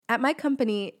At my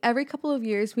company, every couple of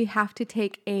years, we have to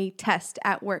take a test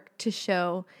at work to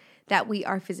show that we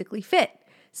are physically fit,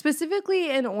 specifically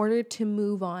in order to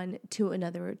move on to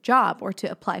another job or to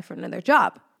apply for another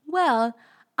job. Well,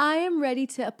 I am ready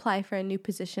to apply for a new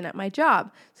position at my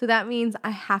job, so that means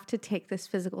I have to take this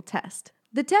physical test.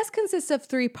 The test consists of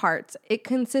 3 parts. It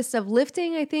consists of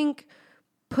lifting, I think,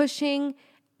 pushing,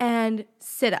 and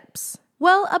sit-ups.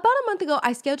 Well, about a month ago,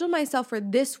 I scheduled myself for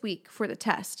this week for the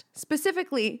test,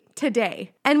 specifically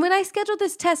today. And when I scheduled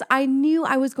this test, I knew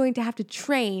I was going to have to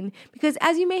train because,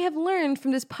 as you may have learned from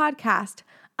this podcast,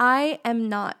 I am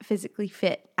not physically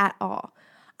fit at all.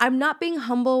 I'm not being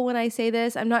humble when I say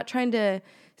this. I'm not trying to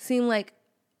seem like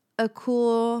a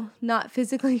cool, not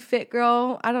physically fit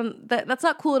girl. That's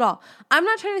not cool at all. I'm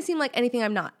not trying to seem like anything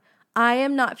I'm not. I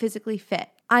am not physically fit.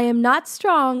 I am not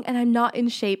strong and I'm not in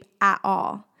shape at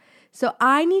all. So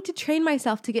I need to train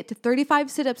myself to get to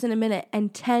 35 sit-ups in a minute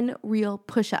and 10 real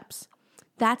push-ups.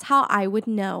 That's how I would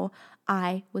know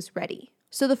I was ready.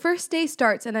 So the first day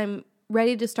starts and I'm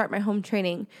ready to start my home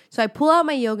training. So I pull out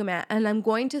my yoga mat and I'm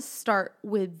going to start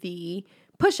with the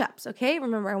push-ups, okay?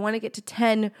 Remember, I want to get to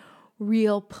 10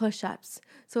 real push-ups.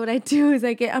 So what I do is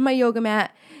I get on my yoga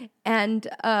mat and,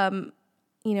 I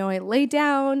lay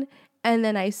down and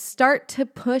then I start to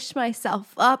push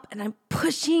myself up and I'm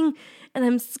pushing and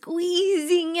I'm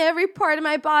squeezing every part of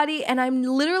my body and I'm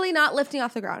literally not lifting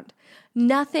off the ground.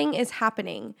 Nothing is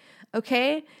happening,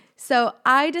 okay? So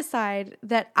I decide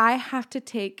that I have to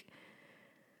take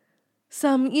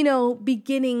some,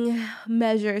 beginning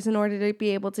measures in order to be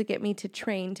able to get me to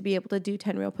train to be able to do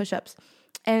 10 real push-ups.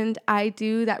 And I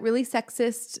do that really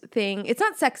sexist thing. It's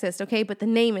not sexist, okay, but the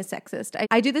name is sexist.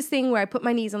 I do this thing where I put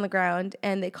my knees on the ground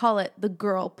and they call it the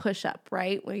girl push-up,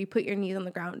 right? Where you put your knees on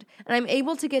the ground. And I'm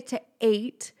able to get to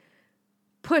 8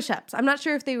 push-ups. I'm not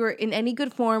sure if they were in any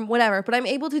good form, whatever, but I'm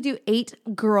able to do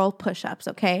 8 girl push-ups,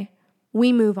 okay?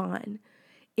 We move on.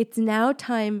 It's now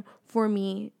time for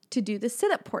me to do the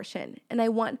sit-up portion, and I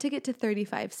want to get to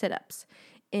 35 sit-ups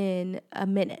in a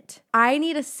minute. I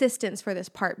need assistance for this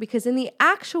part because in the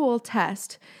actual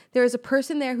test, there is a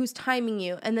person there who's timing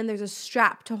you, and then there's a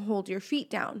strap to hold your feet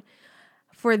down.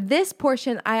 For this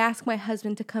portion, I ask my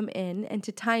husband to come in and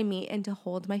to time me and to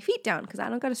hold my feet down because I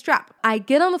don't got a strap. I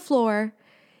get on the floor,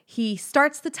 he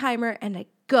starts the timer, and I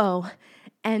go.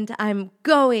 And I'm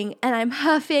going, and I'm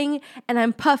huffing, and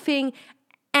I'm puffing,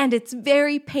 and it's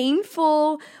very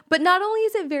painful. But not only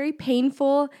is it very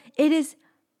painful, it is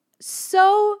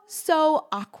so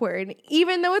awkward,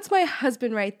 even though it's my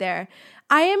husband right there.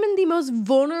 I am in the most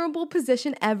vulnerable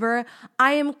position ever.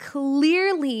 I am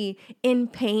clearly in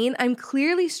pain. I'm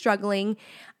clearly struggling.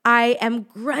 I am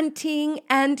grunting,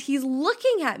 and he's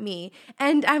looking at me,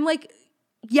 and I'm like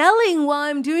yelling while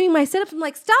I'm doing my sit-ups. I'm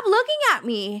like, stop looking at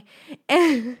me.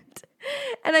 And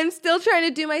I'm still trying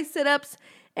to do my sit-ups.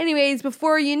 Anyways,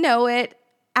 before you know it,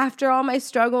 after all my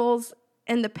struggles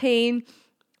and the pain,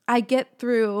 I get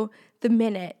through the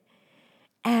minute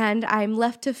and I'm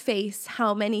left to face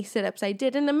how many sit-ups I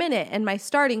did in a minute and my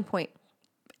starting point.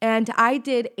 And I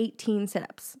did 18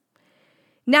 sit-ups.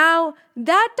 Now,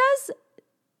 that does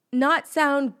not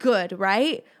sound good,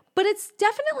 right? But it's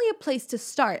definitely a place to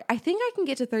start. I think I can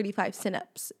get to 35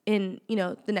 sit-ups in,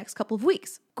 the next couple of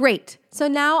weeks. Great. So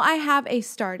now I have a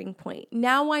starting point.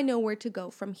 Now I know where to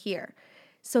go from here.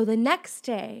 So the next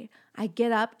day, I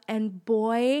get up and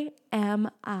boy,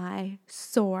 am I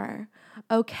sore.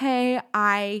 Okay,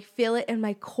 I feel it in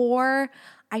my core.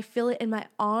 I feel it in my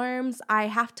arms. I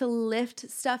have to lift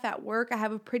stuff at work. I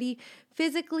have a pretty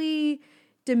physically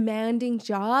demanding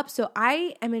job, so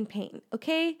I am in pain,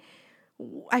 okay?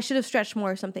 I should have stretched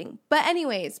more or something. But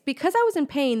anyways, because I was in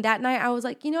pain that night, I was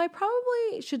like, I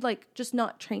probably should just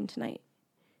not train tonight.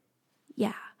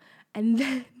 Yeah. And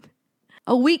then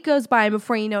a week goes by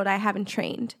before you know it, I haven't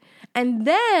trained. And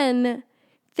then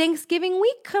Thanksgiving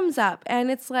week comes up and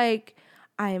it's like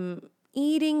I'm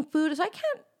eating food, so I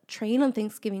can't train on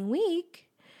Thanksgiving week.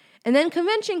 And then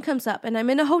convention comes up and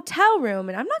I'm in a hotel room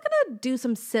and I'm not going to do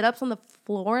some sit-ups on the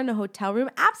floor in a hotel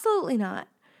room. Absolutely not.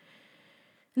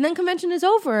 And then convention is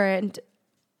over and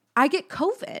I get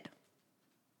COVID.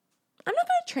 I'm not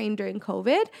going to train during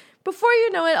COVID. Before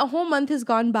you know it, a whole month has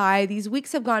gone by. These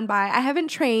weeks have gone by. I haven't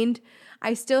trained.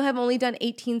 I still have only done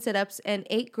 18 sit-ups and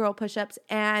 8 girl push-ups.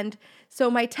 And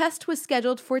so my test was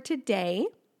scheduled for today.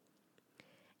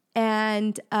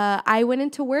 And I went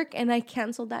into work and I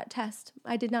canceled that test.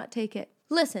 I did not take it.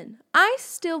 Listen, I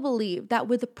still believe that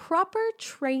with the proper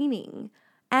training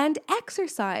and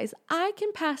exercise, I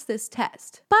can pass this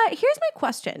test. But here's my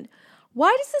question.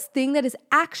 Why does this thing that is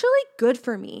actually good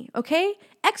for me, okay?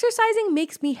 Exercising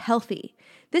makes me healthy.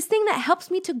 This thing that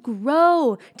helps me to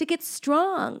grow, to get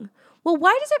strong. Well,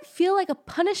 why does it feel like a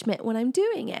punishment when I'm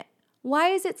doing it? Why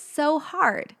is it so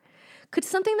hard? Could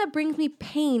something that brings me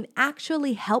pain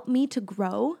actually help me to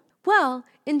grow? Well,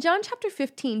 in John chapter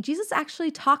 15, Jesus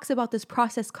actually talks about this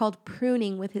process called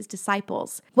pruning with his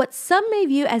disciples, what some may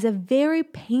view as a very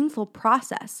painful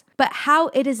process, but how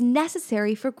it is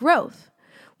necessary for growth.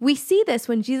 We see this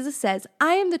when Jesus says,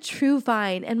 "I am the true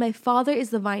vine, and my Father is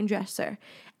the vine dresser.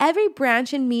 Every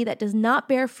branch in me that does not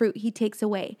bear fruit, he takes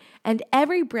away, and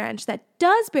every branch that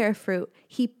does bear fruit,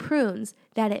 he prunes,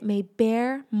 that it may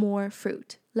bear more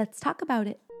fruit." Let's talk about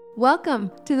it.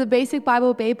 Welcome to the Basic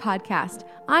Bible Babe podcast.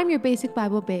 I'm your Basic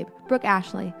Bible Babe, Brooke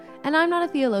Ashley, and I'm not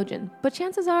a theologian, but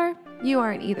chances are you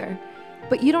aren't either.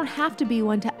 But you don't have to be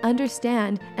one to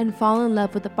understand and fall in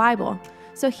love with the Bible.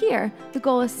 So here, the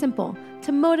goal is simple: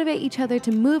 to motivate each other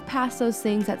to move past those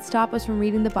things that stop us from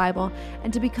reading the Bible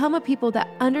and to become a people that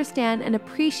understand and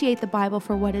appreciate the Bible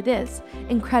for what it is,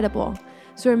 incredible.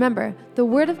 So remember, the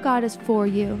Word of God is for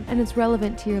you and it's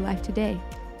relevant to your life today.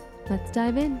 Let's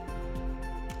dive in.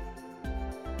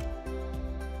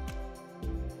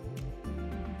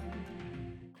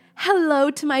 Hello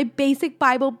to my Basic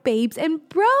Bible babes and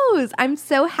bros. I'm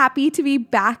so happy to be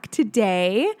back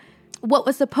today. What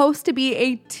was supposed to be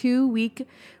a 2-week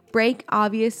break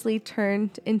obviously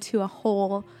turned into a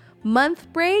whole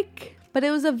month break, but it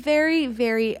was a very,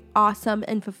 very awesome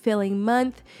and fulfilling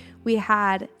month. We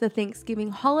had the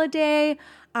Thanksgiving holiday.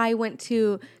 I went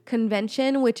to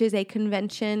convention, which is a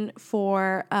convention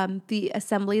for the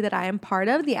assembly that I am part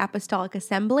of, the Apostolic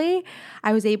Assembly.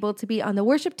 I was able to be on the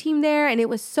worship team there, and it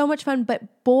was so much fun.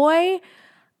 But boy,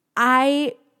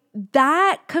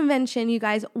 that convention, you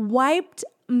guys, wiped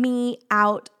me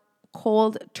out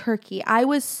cold turkey. I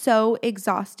was so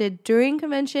exhausted during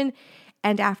convention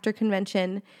and after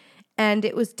convention. And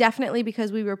it was definitely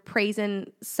because we were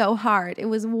praising so hard. It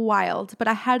was wild, but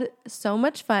I had so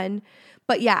much fun.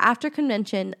 But yeah, after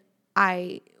convention,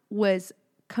 I was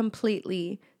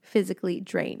completely physically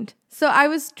drained. So I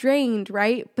was drained,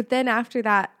 right? But then after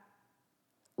that,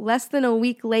 less than a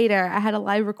week later, I had a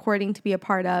live recording to be a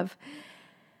part of.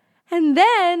 And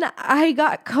then I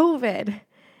got COVID.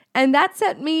 And that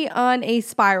set me on a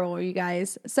spiral, you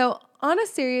guys. So on a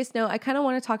serious note, I kind of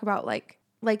want to talk about like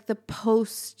the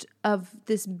post of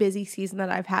this busy season that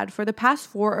I've had. For the past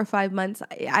 4 or 5 months,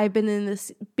 I've been in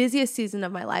this busiest season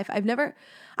of my life. I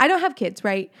don't have kids,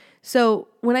 right? So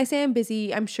when I say I'm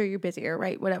busy, I'm sure you're busier,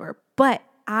 right? Whatever. But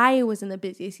I was in the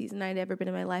busiest season I'd ever been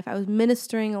in my life. I was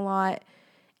ministering a lot,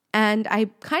 and I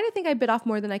kind of think I bit off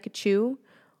more than I could chew.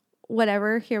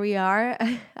 Whatever, here we are.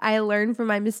 I learned from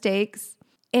my mistakes.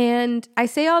 And I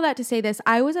say all that to say this: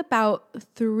 I was about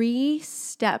 3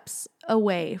 steps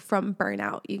away from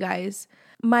burnout, you guys.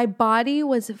 My body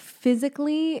was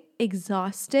physically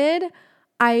exhausted.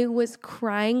 I was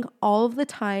crying all of the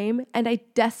time, and I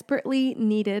desperately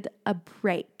needed a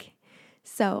break.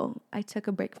 So I took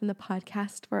a break from the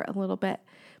podcast for a little bit.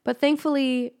 But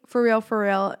thankfully, for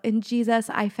real, in Jesus,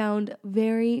 I found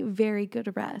very, very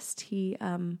good rest. He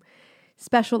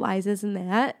specializes in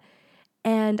that.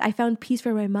 And I found peace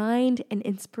for my mind and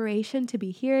inspiration to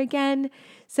be here again.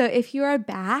 So if you are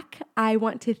back, I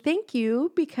want to thank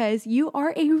you because you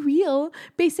are a real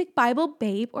Basic Bible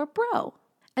babe or bro.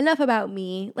 Enough about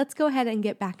me. Let's go ahead and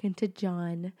get back into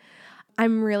John.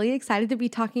 I'm really excited to be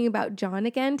talking about John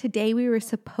again. Today we were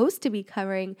supposed to be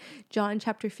covering John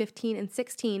chapter 15 and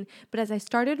 16, but as I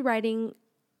started writing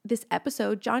this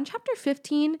episode, John chapter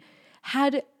 15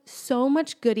 had so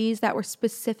much goodies that were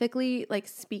specifically like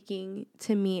speaking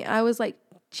to me. I was like,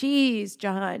 geez,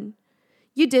 John,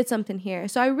 you did something here.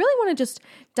 So I really want to just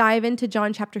dive into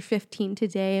John chapter 15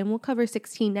 today, and we'll cover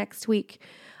 16 next week.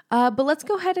 But let's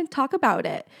go ahead and talk about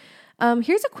it.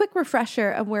 Here's a quick refresher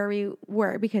of where we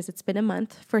were, because it's been a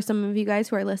month for some of you guys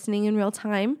who are listening in real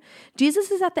time.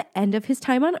 Jesus is at the end of his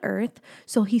time on earth,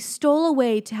 so he stole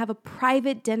away to have a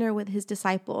private dinner with his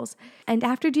disciples. And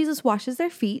after Jesus washes their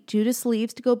feet, Judas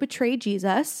leaves to go betray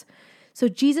Jesus. So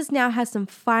Jesus now has some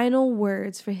final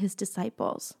words for his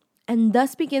disciples. And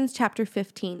thus begins chapter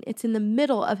 15. It's in the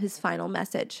middle of his final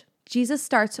message. Jesus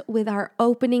starts with our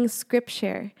opening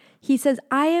scripture. He says,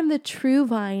 "I am the true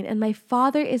vine, and my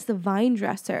Father is the vine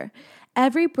dresser.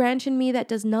 Every branch in me that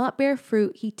does not bear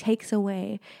fruit, he takes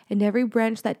away. And every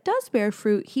branch that does bear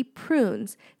fruit, he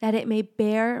prunes, that it may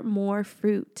bear more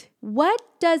fruit." What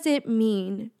does it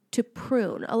mean to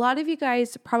prune? A lot of you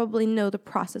guys probably know the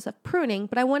process of pruning,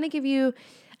 but I want to give you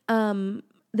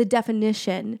the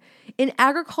definition. In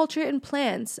agriculture and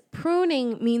plants,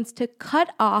 pruning means to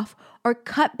cut off or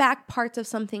cut back parts of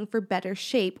something for better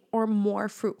shape or more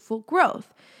fruitful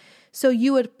growth. So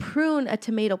you would prune a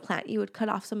tomato plant. You would cut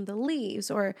off some of the leaves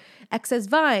or excess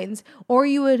vines, or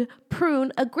you would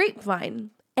prune a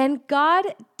grapevine. And God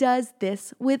does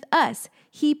this with us.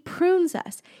 He prunes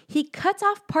us. He cuts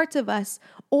off parts of us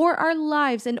or our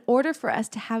lives in order for us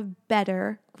to have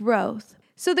better growth.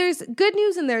 So there's good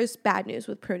news and there's bad news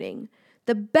with pruning.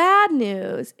 The bad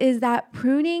news is that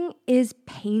pruning is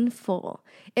painful.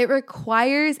 It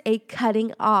requires a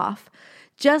cutting off.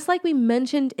 Just like we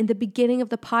mentioned in the beginning of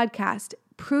the podcast,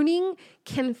 pruning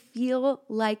can feel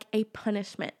like a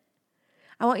punishment.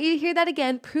 I want you to hear that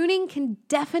again. Pruning can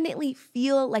definitely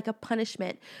feel like a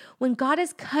punishment. When God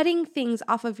is cutting things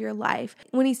off of your life,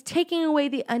 when He's taking away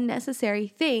the unnecessary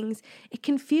things, it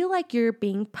can feel like you're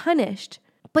being punished.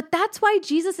 But that's why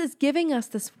Jesus is giving us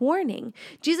this warning.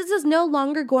 Jesus is no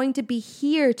longer going to be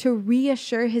here to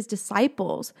reassure His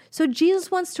disciples. So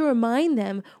Jesus wants to remind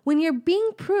them, when you're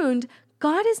being pruned,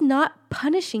 God is not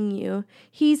punishing you.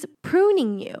 He's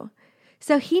pruning you.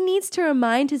 So He needs to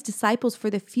remind His disciples for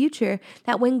the future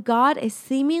that when God is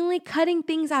seemingly cutting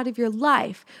things out of your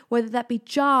life, whether that be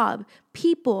job,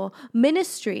 people,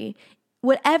 ministry,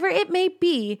 whatever it may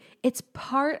be, it's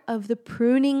part of the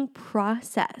pruning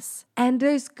process. And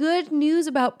there's good news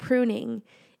about pruning.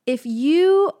 If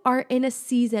you are in a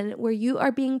season where you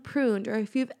are being pruned, or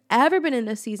if you've ever been in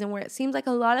a season where it seems like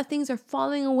a lot of things are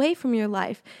falling away from your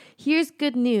life, here's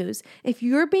good news. If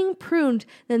you're being pruned,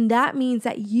 then that means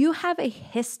that you have a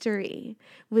history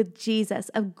with Jesus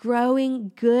of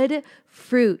growing good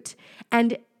fruit,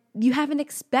 and you have an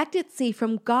expectancy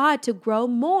from God to grow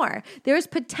more. There's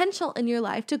potential in your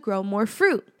life to grow more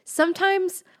fruit.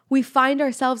 Sometimes we find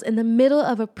ourselves in the middle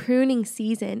of a pruning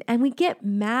season and we get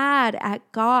mad at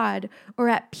God or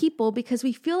at people because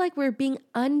we feel like we're being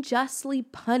unjustly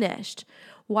punished.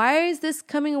 Why is this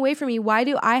coming away from me? Why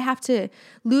do I have to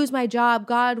lose my job?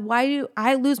 God, why do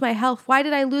I lose my health? Why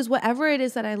did I lose whatever it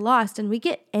is that I lost? And we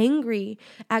get angry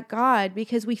at God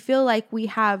because we feel like we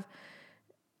have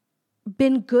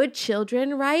been good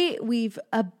children, right? We've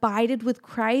abided with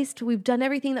Christ. We've done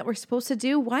everything that we're supposed to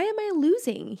do. Why am I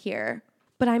losing here?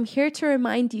 But I'm here to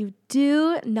remind you,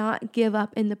 do not give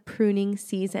up in the pruning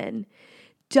season.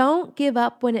 Don't give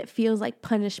up when it feels like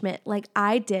punishment, like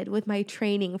I did with my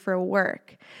training for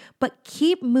work. But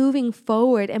keep moving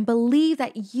forward and believe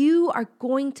that you are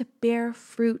going to bear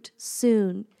fruit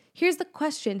soon. Here's the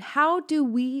question: how do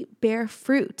we bear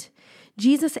fruit?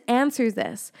 Jesus answers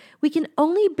this. We can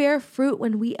only bear fruit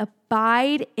when we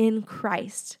abide in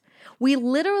Christ. We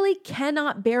literally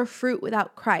cannot bear fruit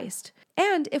without Christ.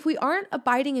 And if we aren't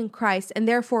abiding in Christ and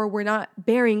therefore we're not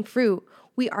bearing fruit,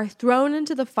 we are thrown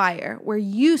into the fire. We're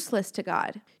useless to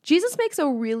God. Jesus makes a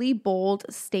really bold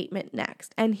statement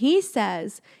next, and He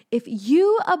says, if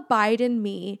you abide in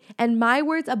me and my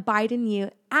words abide in you,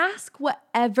 ask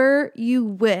whatever you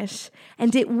wish,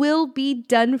 and it will be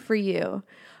done for you.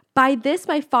 By this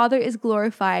my Father is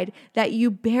glorified, that you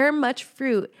bear much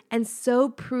fruit and so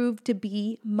prove to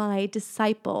be my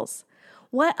disciples.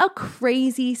 What a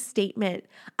crazy statement.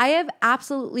 I have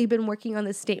absolutely been working on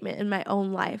this statement in my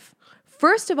own life.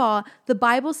 First of all, the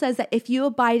Bible says that if you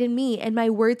abide in me and my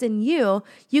words in you,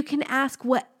 you can ask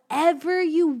whatever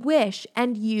you wish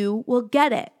and you will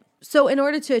get it. So in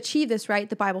order to achieve this, right,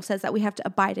 the Bible says that we have to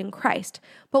abide in Christ.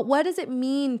 But what does it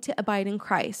mean to abide in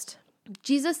Christ?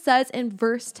 Jesus says in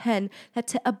verse 10 that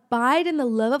to abide in the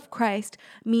love of Christ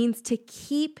means to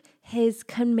keep His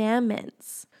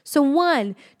commandments. So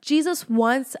one, Jesus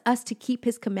wants us to keep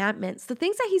His commandments, the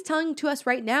things that He's telling to us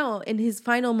right now in His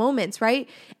final moments, right?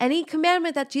 Any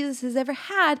commandment that Jesus has ever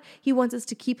had, He wants us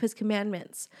to keep His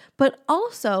commandments. But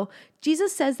also,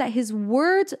 Jesus says that His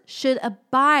words should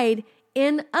abide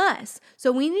in us.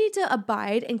 So we need to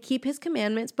abide and keep His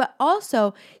commandments, but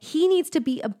also He needs to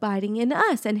be abiding in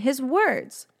us and His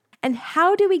words. And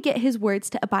how do we get His words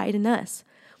to abide in us?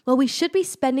 Well, we should be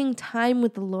spending time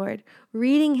with the Lord,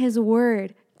 reading His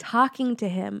word, talking to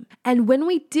Him. And when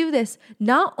we do this,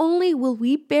 not only will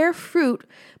we bear fruit,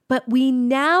 but we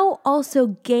now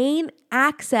also gain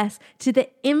access to the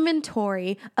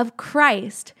inventory of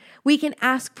Christ. We can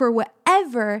ask for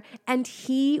whatever and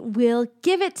He will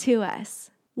give it to us.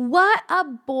 What a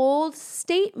bold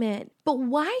statement. But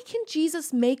why can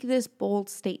Jesus make this bold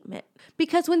statement?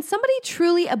 Because when somebody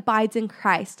truly abides in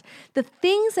Christ, the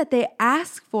things that they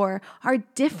ask for are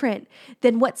different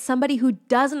than what somebody who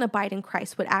doesn't abide in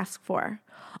Christ would ask for.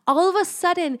 All of a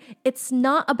sudden, it's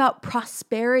not about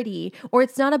prosperity, or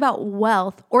it's not about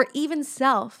wealth or even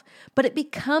self, but it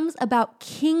becomes about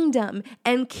kingdom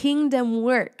and kingdom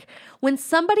work. When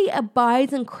somebody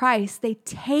abides in Christ, they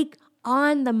take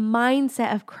on the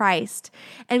mindset of Christ.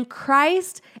 And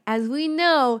Christ, as we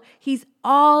know, He's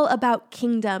all about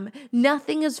kingdom.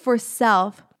 Nothing is for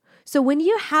self. So when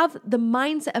you have the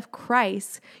mindset of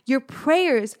Christ, your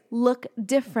prayers look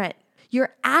different.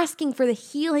 You're asking for the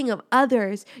healing of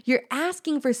others. You're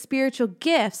asking for spiritual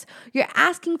gifts. You're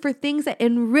asking for things that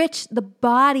enrich the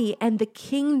body and the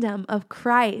kingdom of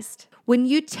Christ. When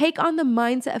you take on the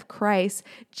mindset of Christ,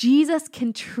 Jesus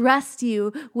can trust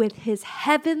you with his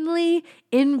heavenly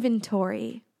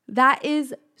inventory. That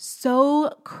is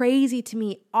so crazy to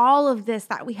me, all of this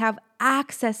that we have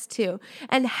access to,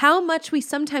 and how much we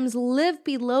sometimes live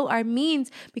below our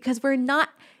means because we're not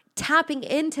tapping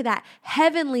into that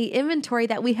heavenly inventory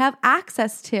that we have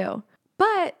access to.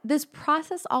 But this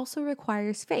process also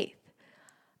requires faith.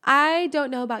 I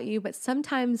don't know about you, but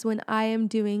sometimes when I am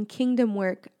doing kingdom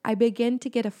work, I begin to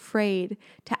get afraid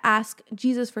to ask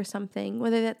Jesus for something,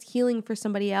 whether that's healing for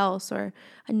somebody else or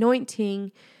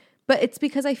anointing. But it's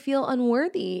because I feel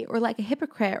unworthy or like a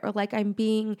hypocrite or like I'm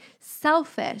being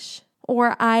selfish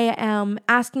or I am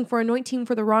asking for anointing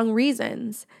for the wrong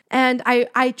reasons. And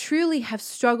I truly have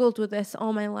struggled with this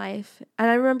all my life. And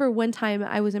I remember one time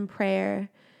I was in prayer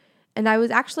and I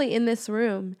was actually in this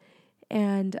room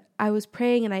and I was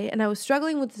praying and I was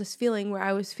struggling with this feeling where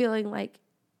I was feeling like,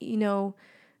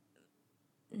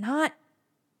 not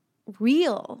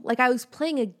real. Like I was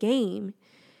playing a game.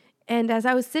 And as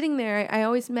I was sitting there, I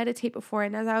always meditate before.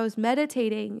 And as I was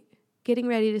meditating, getting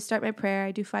ready to start my prayer,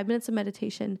 I do 5 minutes of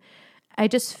meditation. I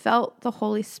just felt the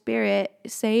Holy Spirit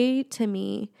say to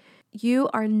me, "You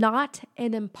are not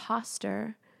an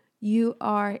imposter. You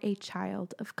are a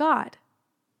child of God.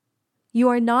 You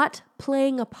are not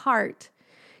playing a part.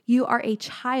 You are a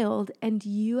child and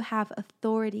you have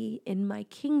authority in my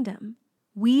kingdom.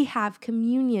 We have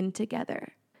communion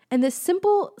together." And this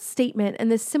simple statement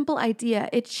and this simple idea,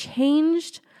 it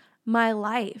changed my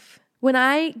life. When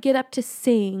I get up to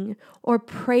sing or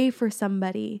pray for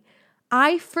somebody,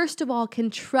 I first of all can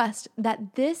trust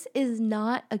that this is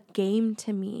not a game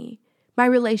to me, my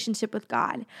relationship with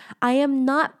God. I am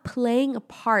not playing a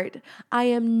part. I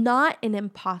am not an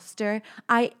imposter.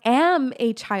 I am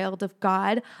a child of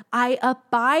God. I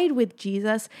abide with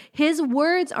Jesus. His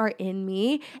words are in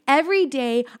me. Every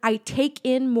day I take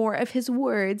in more of his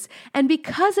words. And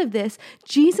because of this,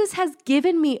 Jesus has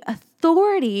given me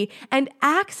authority and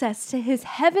access to his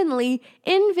heavenly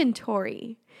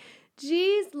inventory.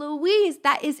 Jeez Louise,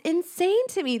 that is insane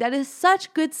to me. That is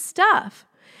such good stuff.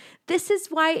 This is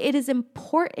why it is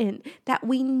important that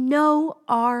we know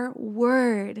our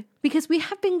word, because we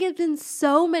have been given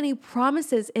so many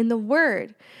promises in the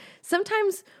word.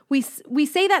 Sometimes we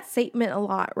say that statement a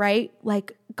lot, right?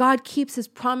 Like God keeps his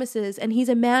promises and he's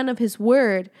a man of his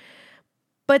word.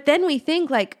 But then we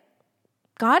think like,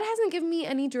 God hasn't given me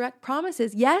any direct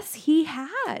promises. Yes, he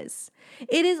has.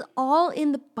 It is all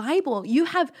in the Bible. You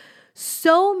have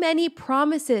so many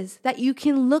promises that you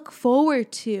can look forward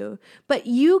to, but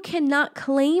you cannot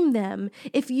claim them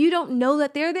if you don't know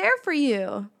that they're there for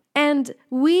you. And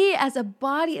we as a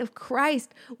body of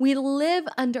Christ, we live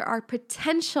under our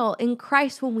potential in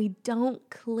Christ when we don't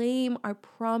claim our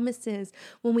promises,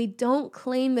 when we don't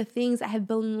claim the things that have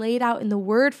been laid out in the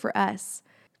word for us.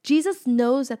 Jesus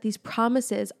knows that these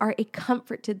promises are a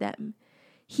comfort to them.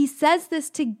 He says this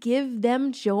to give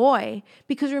them joy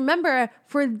because remember,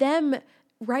 for them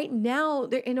right now,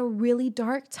 they're in a really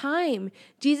dark time.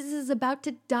 Jesus is about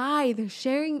to die. They're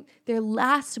sharing their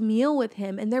last meal with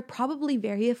him and they're probably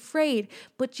very afraid.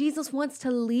 But Jesus wants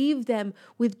to leave them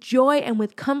with joy and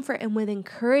with comfort and with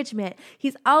encouragement.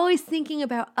 He's always thinking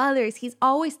about others. He's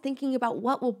always thinking about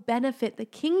what will benefit the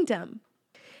kingdom.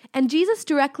 And Jesus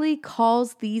directly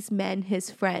calls these men his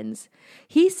friends.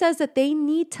 He says that they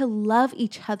need to love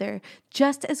each other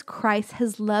just as Christ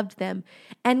has loved them.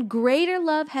 And greater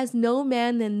love has no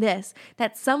man than this,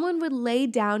 that someone would lay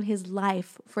down his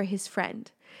life for his friend.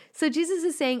 So Jesus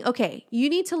is saying, okay, you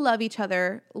need to love each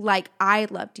other like I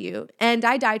loved you and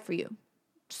I died for you.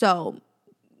 So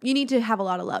you need to have a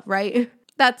lot of love, right?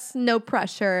 That's no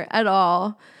pressure at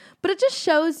all. But it just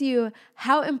shows you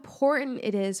how important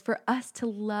it is for us to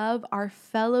love our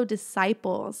fellow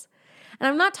disciples. And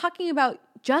I'm not talking about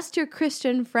just your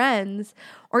Christian friends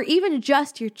or even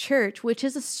just your church, which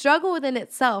is a struggle within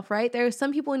itself, right? There are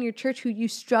some people in your church who you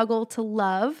struggle to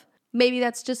love. Maybe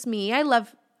that's just me. I'm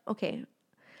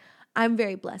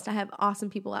very blessed. I have awesome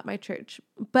people at my church.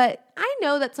 But I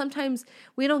know that sometimes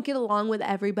we don't get along with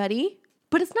everybody.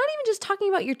 But it's not even just talking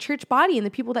about your church body and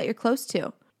the people that you're close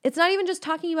to. It's not even just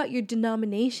talking about your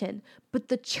denomination, but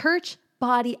the church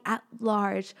body at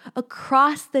large,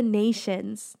 across the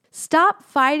nations. Stop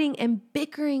fighting and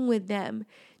bickering with them.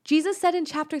 Jesus said in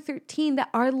chapter 13 that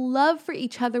our love for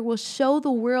each other will show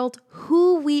the world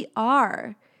who we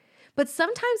are. But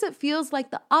sometimes it feels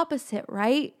like the opposite,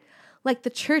 right? Like the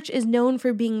church is known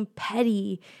for being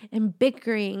petty and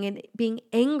bickering and being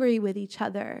angry with each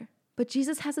other. But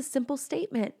Jesus has a simple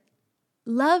statement: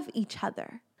 love each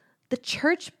other. The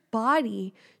church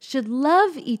body should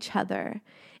love each other.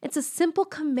 It's a simple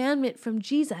commandment from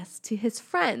Jesus to his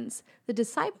friends, the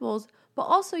disciples, but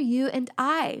also you and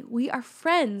I. We are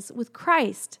friends with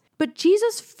Christ. But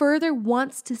Jesus further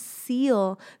wants to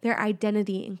seal their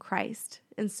identity in Christ,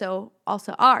 and so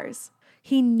also ours.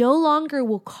 He no longer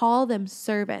will call them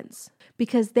servants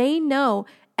because they know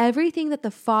everything that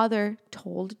the Father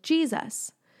told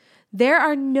Jesus. There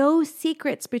are no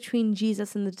secrets between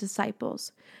Jesus and the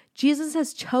disciples. Jesus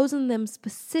has chosen them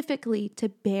specifically to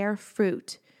bear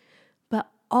fruit, but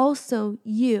also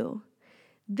you.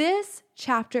 This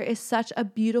chapter is such a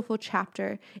beautiful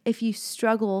chapter if you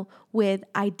struggle with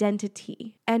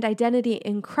identity and identity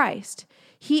in Christ.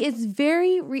 He is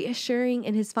very reassuring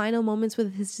in his final moments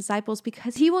with his disciples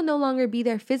because he will no longer be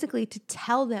there physically to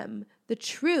tell them the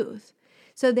truth.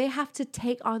 So they have to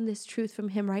take on this truth from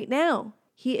him right now.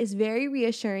 He is very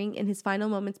reassuring in his final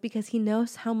moments because he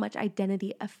knows how much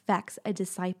identity affects a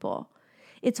disciple.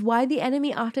 It's why the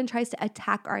enemy often tries to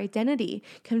attack our identity,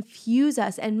 confuse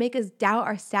us, and make us doubt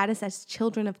our status as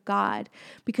children of God.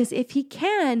 Because if he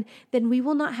can, then we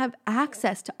will not have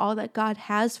access to all that God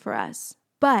has for us.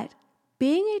 But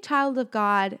being a child of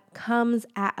God comes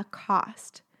at a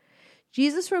cost.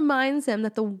 Jesus reminds them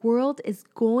that the world is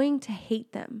going to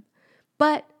hate them.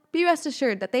 But be rest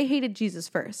assured that they hated Jesus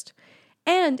first.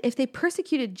 And if they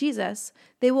persecuted Jesus,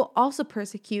 they will also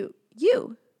persecute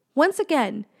you. Once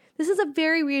again, this is a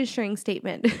very reassuring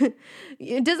statement.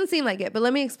 It doesn't seem like it, but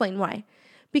let me explain why.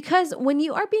 Because when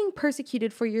you are being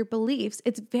persecuted for your beliefs,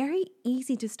 it's very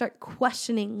easy to start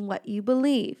questioning what you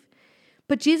believe.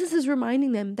 But Jesus is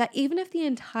reminding them that even if the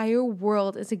entire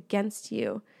world is against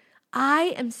you,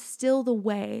 I am still the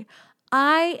way.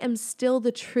 I am still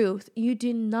the truth. You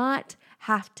do not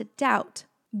have to doubt.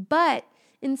 But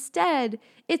instead,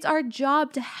 it's our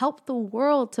job to help the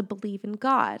world to believe in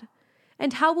God.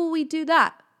 And how will we do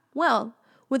that? Well,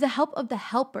 with the help of the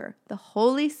Helper, the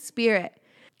Holy Spirit.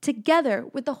 Together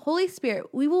with the Holy Spirit,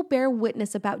 we will bear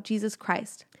witness about Jesus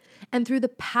Christ. And through the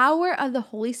power of the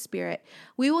Holy Spirit,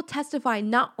 we will testify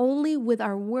not only with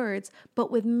our words,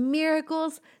 but with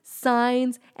miracles,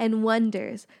 signs, and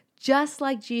wonders, just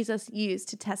like Jesus used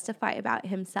to testify about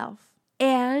himself.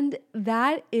 And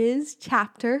that is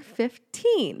chapter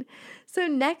 15. So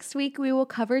next week, we will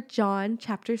cover John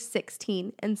chapter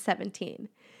 16 and 17.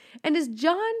 And is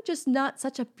John just not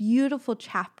such a beautiful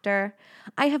chapter?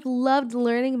 I have loved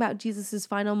learning about Jesus'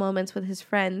 final moments with his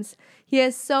friends. He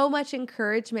has so much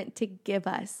encouragement to give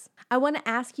us. I want to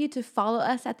ask you to follow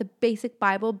us at the Basic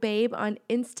Bible Babe on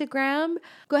Instagram.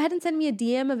 Go ahead and send me a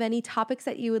DM of any topics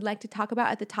that you would like to talk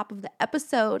about at the top of the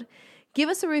episode. Give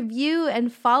us a review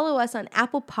and follow us on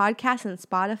Apple Podcasts and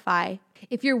Spotify.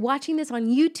 If you're watching this on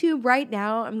YouTube right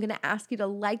now, I'm going to ask you to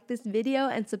like this video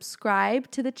and subscribe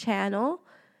to the channel.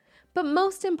 But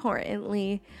most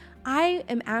importantly, I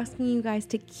am asking you guys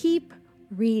to keep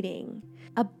reading.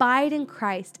 Abide in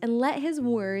Christ and let his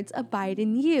words abide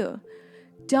in you.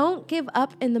 Don't give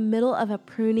up in the middle of a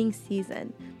pruning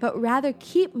season, but rather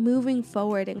keep moving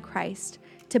forward in Christ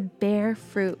to bear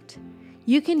fruit.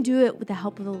 You can do it with the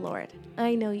help of the Lord.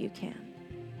 I know you can.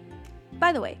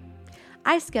 By the way,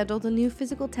 I scheduled a new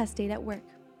physical test date at work,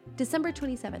 December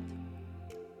 27th.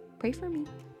 Pray for me.